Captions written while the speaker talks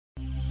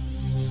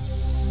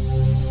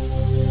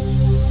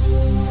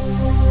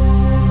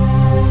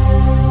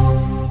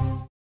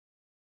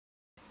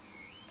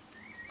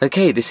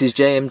Okay, this is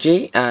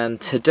JMG, and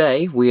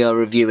today we are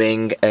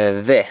reviewing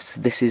this.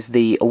 This is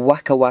the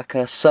Waka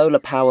Waka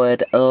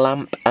solar-powered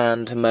lamp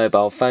and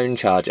mobile phone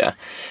charger.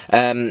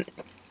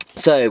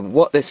 So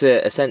what this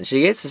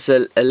essentially is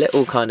a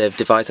little kind of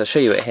device. I'll show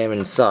you it here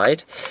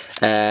inside.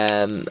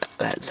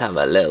 Let's have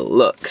a little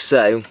look.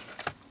 So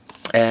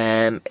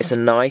it's a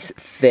nice,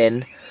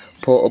 thin,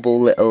 portable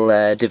little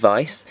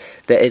device.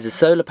 There is a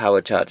solar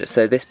powered charger,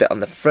 so this bit on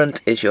the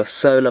front is your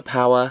solar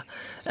power,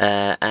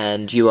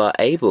 and you are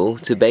able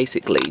to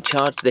basically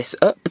charge this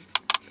up.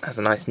 Has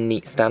a nice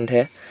neat stand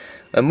here,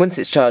 and once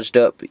it's charged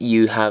up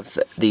you have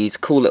these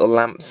cool little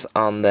lamps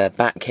on the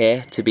back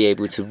here to be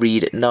able to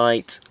read at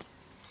night,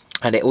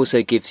 and it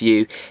also gives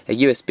you a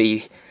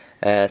USB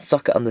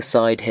socket on the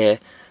side here,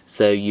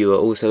 so you are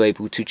also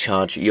able to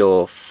charge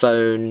your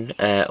phone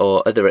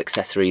or other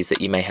accessories that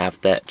you may have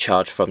that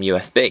charge from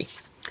USB.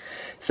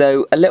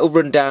 So a little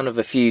rundown of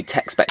a few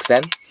tech specs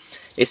then.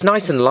 It's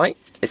nice and light,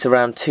 it's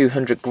around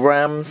 200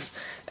 grams.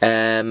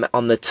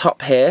 On the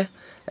top here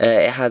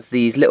it has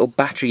these little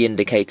battery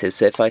indicators,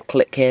 so if I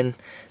click in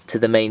to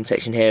the main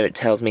section here it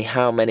tells me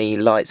how many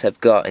lights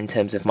I've got in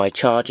terms of my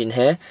charging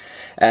here.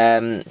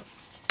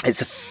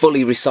 It's a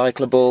fully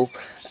recyclable.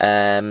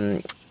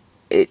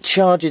 It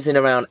charges in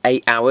around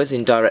 8 hours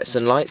in direct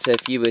sunlight, so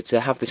if you were to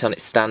have this on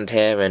its stand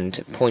here and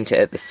point it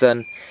at the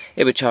sun,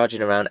 it would charge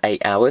in around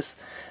 8 hours.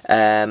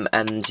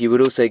 And you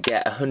would also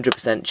get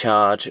 100%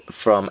 charge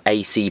from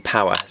AC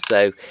power,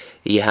 so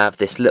you have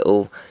this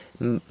little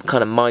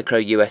kind of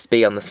micro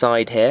USB on the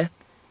side here,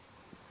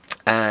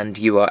 and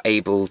you are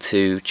able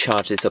to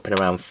charge this up in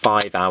around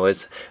 5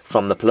 hours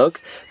from the plug.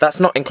 That's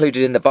not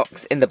included in the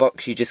box. In the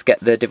box you just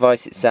get the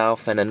device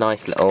itself and a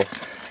nice little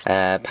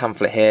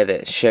pamphlet here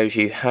that shows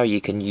you how you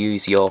can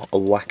use your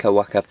Waka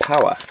Waka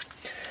power.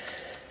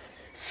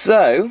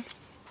 So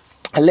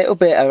a little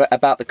bit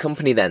about the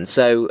company then.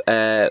 So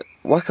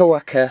Waka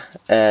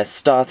Waka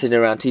started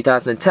around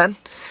 2010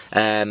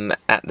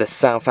 at the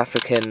South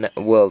African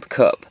World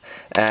Cup,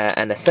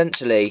 and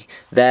essentially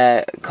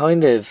their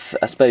kind of,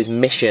 I suppose,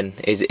 mission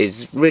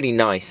is really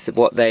nice.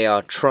 What they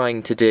are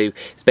trying to do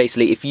is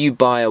basically, if you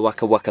buy a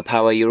Waka Waka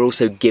power, you're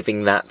also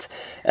giving that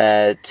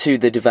to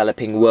the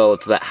developing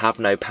world that have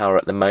no power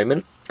at the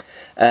moment.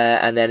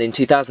 And then in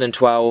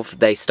 2012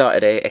 they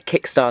started a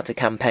Kickstarter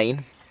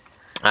campaign,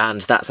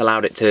 and that's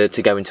allowed it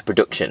to go into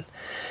production.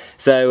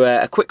 So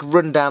a quick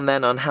rundown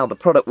then on how the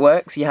product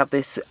works. You have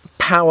this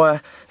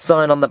power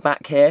sign on the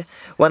back here.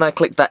 When I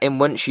click that in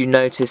once, you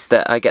notice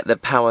that I get the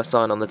power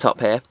sign on the top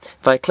here.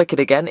 If I click it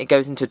again, it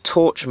goes into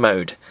torch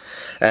mode,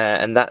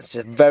 and that's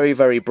just very,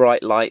 very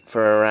bright light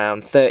for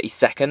around 30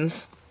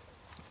 seconds.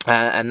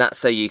 And that's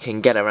so you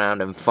can get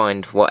around and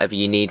find whatever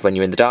you need when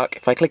you're in the dark.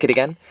 If I click it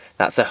again,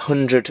 that's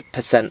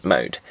 100%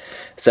 mode.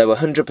 So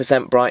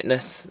 100%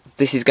 brightness.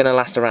 This is going to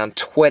last around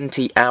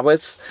 20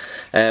 hours,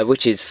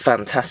 which is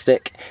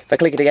fantastic. If I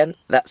click it again,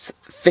 that's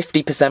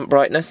 50%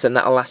 brightness, and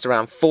that'll last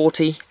around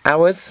 40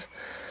 hours.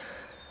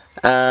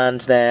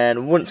 And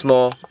then once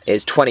more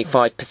is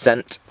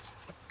 25%.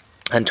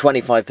 And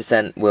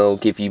 25% will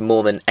give you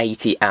more than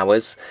 80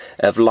 hours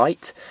of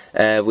light,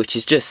 which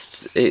is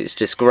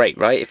just great,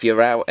 right? If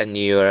you're out and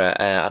you're,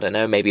 I don't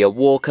know, maybe a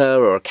walker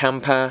or a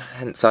camper,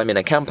 hence I'm in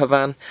a camper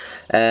van,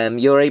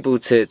 you're able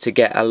to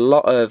get a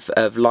lot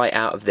of light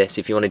out of this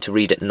if you wanted to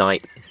read at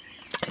night,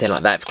 anything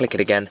like that. If I click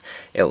it again,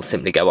 it'll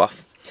simply go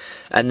off.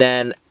 And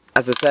then,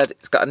 as I said,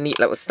 it's got a neat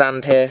little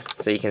stand here,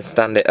 so you can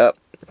stand it up.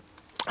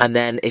 And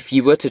then if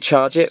you were to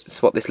charge it,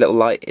 it's what this little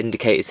light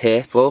indicator is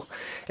here for.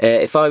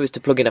 If I was to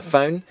plug in a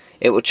phone,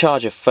 it will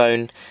charge a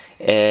phone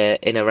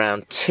in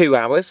around 2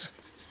 hours,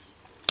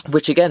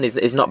 which again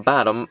is not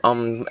bad.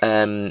 On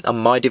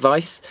my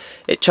device,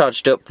 it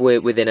charged up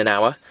within an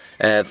hour,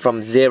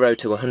 from 0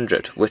 to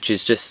 100, which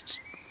is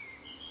just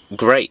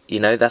great. You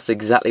know, that's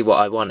exactly what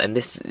I want. And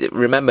this,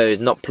 remember,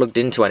 is not plugged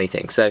into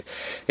anything, so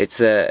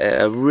it's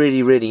a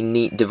really, really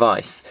neat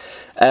device.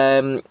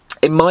 In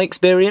my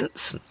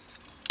experience,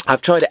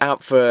 I've tried it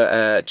out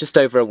for just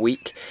over a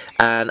week,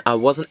 and I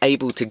wasn't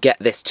able to get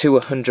this to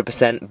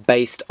 100%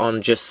 based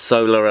on just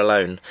solar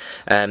alone.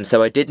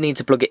 So I did need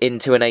to plug it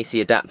into an AC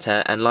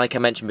adapter, and like I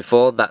mentioned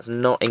before, that's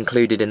not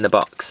included in the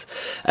box.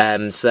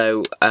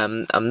 So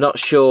I'm not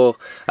sure,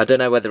 I don't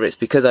know whether it's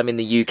because I'm in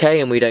the UK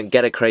and we don't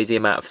get a crazy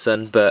amount of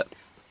sun, but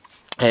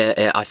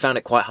I found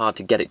it quite hard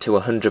to get it to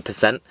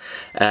 100%.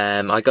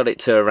 I got it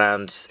to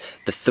around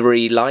the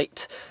 3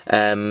 light,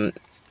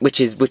 which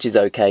is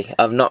okay.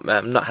 I've not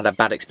had a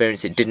bad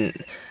experience. It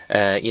didn't,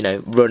 you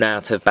know, run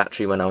out of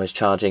battery when I was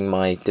charging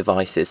my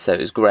devices, so it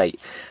was great.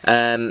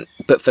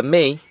 But for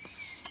me,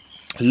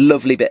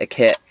 lovely bit of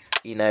kit.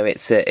 You know,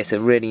 it's a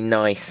really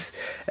nice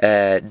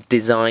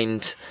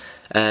designed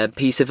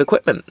piece of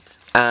equipment.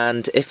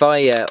 And if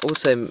I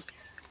also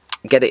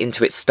get it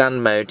into its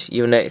stand mode,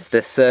 you'll notice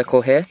the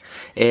circle here.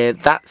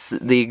 That's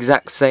the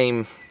exact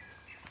same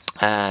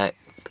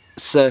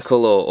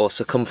circle or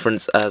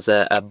circumference as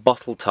a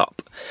bottle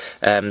top.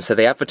 So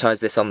they advertise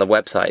this on the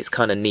website. It's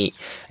kind of neat.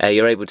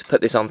 You're able to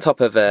put this on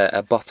top of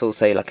a bottle,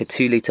 say like a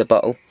 2-litre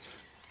bottle,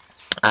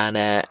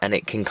 and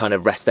it can kind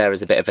of rest there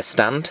as a bit of a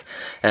stand,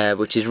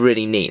 which is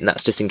really neat, and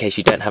that's just in case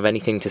you don't have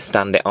anything to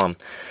stand it on.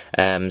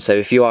 So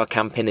if you are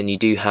camping and you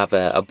do have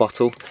a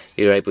bottle,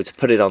 you're able to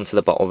put it onto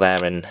the bottle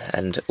there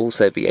and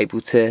also be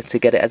able to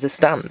get it as a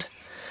stand.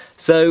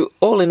 So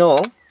all in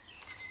all,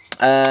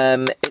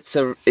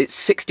 it's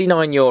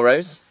 69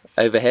 euros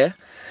over here.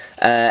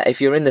 If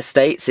you're in the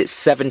States, it's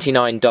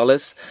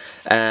 $79,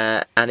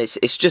 and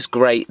it's just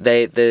great.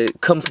 The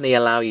company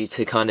allow you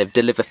to kind of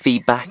deliver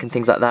feedback and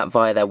things like that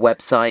via their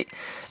website.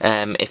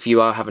 If you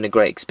are having a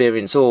great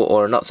experience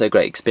or a not so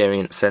great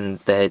experience, and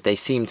they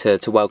seem to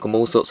welcome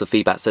all sorts of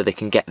feedback so they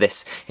can get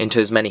this into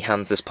as many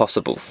hands as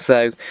possible.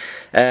 So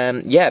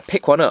yeah,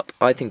 pick one up.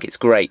 I think it's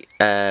great,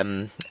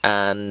 and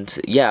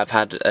yeah, I've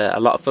had a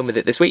lot of fun with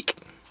it this week.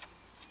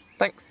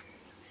 Thanks.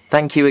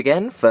 Thank you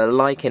again for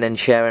liking and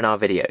sharing our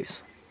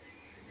videos.